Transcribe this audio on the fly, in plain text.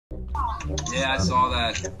Yeah, I saw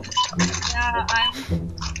that. Yeah,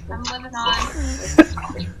 I'm living on.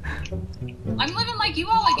 I'm living like you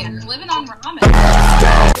all again. I'm living on ramen.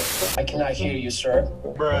 I cannot hear you, sir.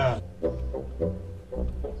 Bruh.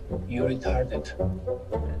 You retarded.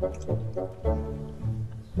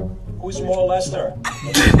 Who's molester?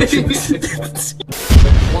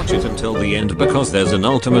 Watch it until the end because there's an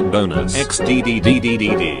ultimate bonus. XDDDDDD. You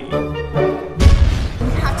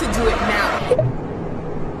have to do it now.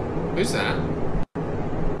 Who's that?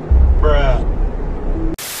 Bruh.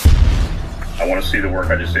 I want to see the work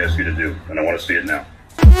I just asked you to do, and I want to see it now.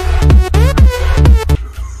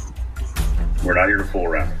 We're not here to fool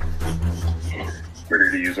around. We're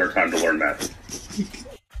here to use our time to learn math.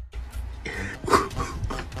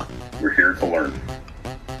 We're here to learn.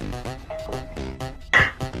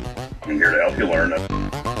 I'm here to help you learn.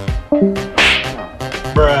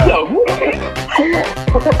 Bruh.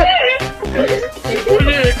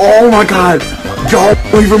 Oh my god! Yo,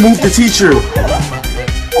 we removed the teacher!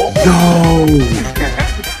 Yo!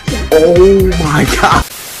 Oh my god!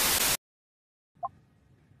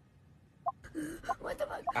 What the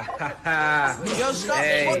fuck? Yo, stop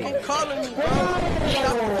fucking calling me, bro.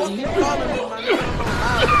 Stop fucking calling me, man.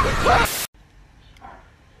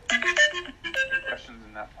 Questions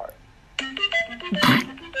in that part.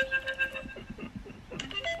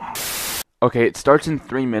 Okay, it starts in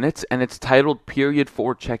 3 minutes, and it's titled Period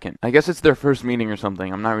 4 Check-In. I guess it's their first meeting or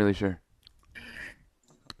something. I'm not really sure.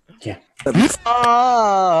 Yeah. Hi,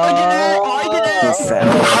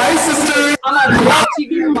 sister! I'm on Raw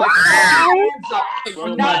TV with my hands up.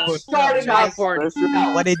 I'm not starting out for it.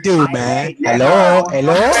 What it do, man? Hello,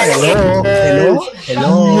 hello, hello, hello,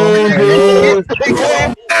 hello.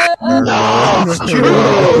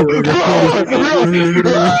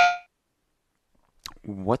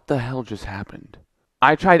 What the hell just happened?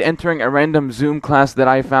 I tried entering a random Zoom class that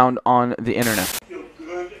I found on the internet. Feel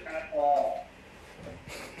good at all.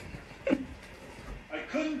 I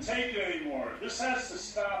couldn't take it anymore. This has to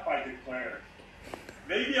stop, I declare.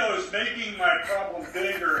 Maybe I was making my problem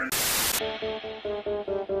bigger and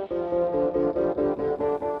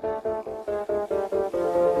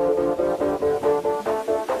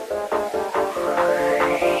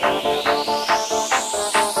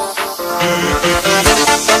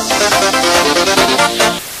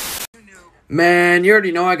Man, you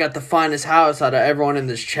already know I got the finest house out of everyone in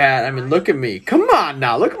this chat. I mean, look at me. Come on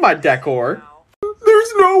now, look at my decor.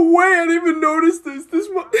 There's no way I didn't even notice this.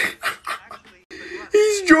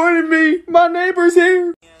 He's joining me. My neighbor's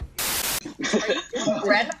here.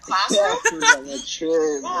 Random classroom? That is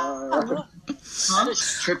trippy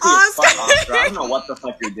as fuck, Oscar. I don't know what the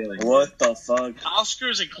fuck you're doing. What the fuck?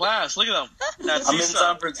 Oscar's in class. Look at them. That's I'm in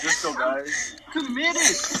San Francisco, guys. committed.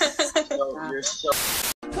 Yo, you're so...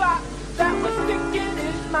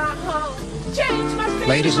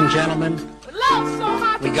 Ladies and gentlemen,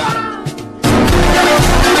 we got him.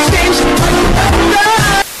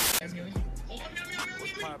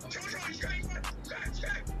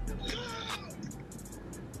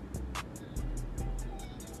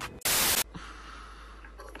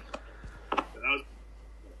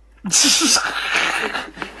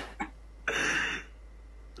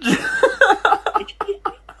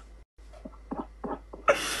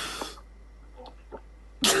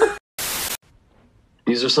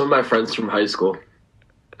 These are some of my friends from high school.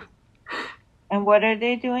 And what are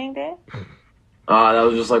they doing there? That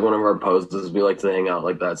was just like one of our poses. We like to hang out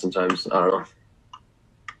like that sometimes. I don't know.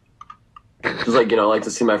 Just like, I like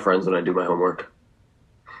to see my friends when I do my homework.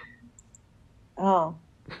 Oh.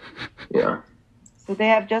 Yeah. So they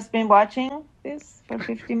have just been watching this for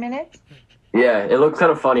 50 minutes? Yeah, it looks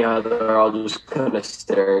kind of funny how they're all just kind of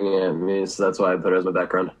staring at me, so that's why I put it as my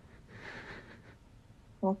background.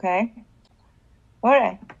 Okay. All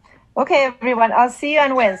right. Okay, everyone. I'll see you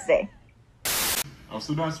on Wednesday.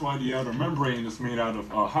 So that's why the outer membrane is made out of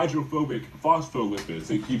hydrophobic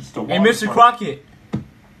phospholipids. It keeps the water... Hey, Mr. Crockett.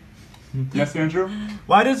 Yes, Andrew?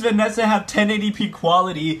 Why does Vanessa have 1080p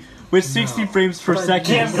quality with 60 frames per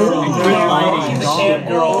second and good lighting?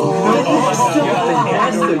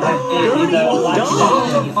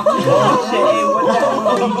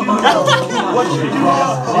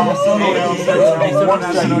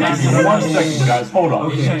 One second, guys. Hold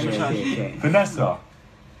on. Vanessa,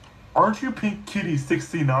 aren't you Pink Kitty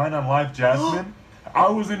 69 on Live Jasmine? I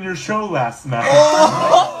was in your show last night.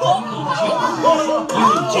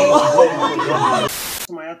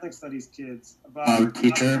 To my ethnic studies kids about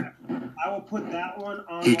teacher. I will put that one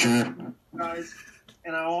on Teacher. guys,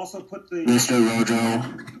 and I'll also put the Mr. Rojo.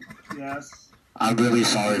 Yes. I'm really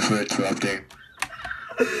sorry for interrupting.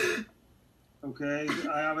 Okay,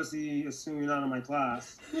 I obviously assume you're not in my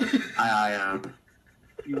class. I am.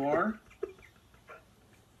 You are?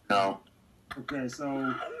 No. Okay,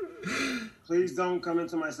 so please don't come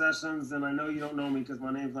into my sessions, and I know you don't know me because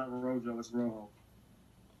my name's not Rojo, it's Rojo.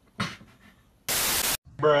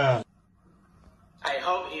 Bruh. I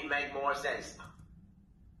hope it makes more sense.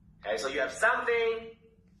 Okay, so you have something.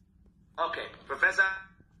 Okay, Professor,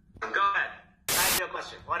 go ahead. Ask your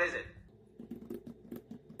question. What is it?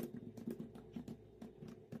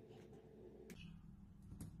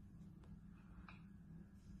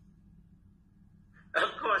 Of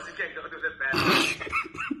course you can go to the bathroom.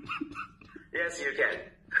 Yes, you can.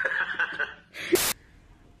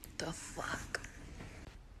 The fuck?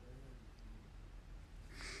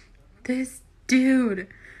 This dude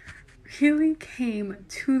really came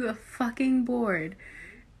to the fucking board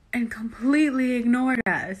and completely ignored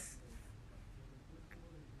us.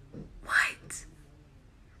 What?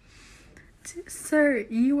 Sir,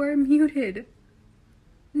 you are muted.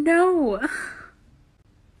 No.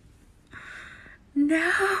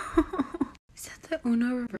 No. Is that the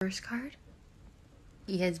Uno reverse card?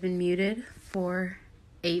 He has been muted for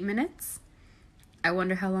 8 minutes. I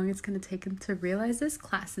wonder how long it's going to take him to realize this.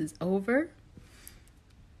 Class is over.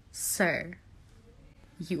 Sir,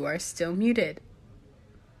 you are still muted.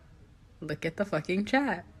 Look at the fucking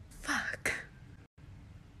chat. Fuck.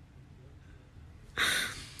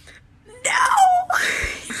 No!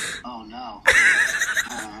 Oh no.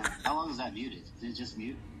 How long is that muted? Did it just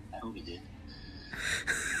mute? I hope it did.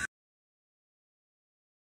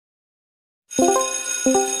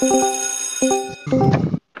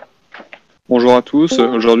 Bonjour à tous,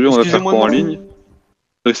 aujourd'hui on va faire cours en ligne.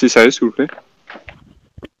 Restez sérieux s'il vous plaît.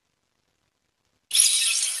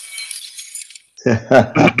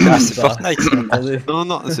 Ah, c'est Fortnite. Non,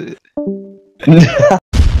 non, c'est...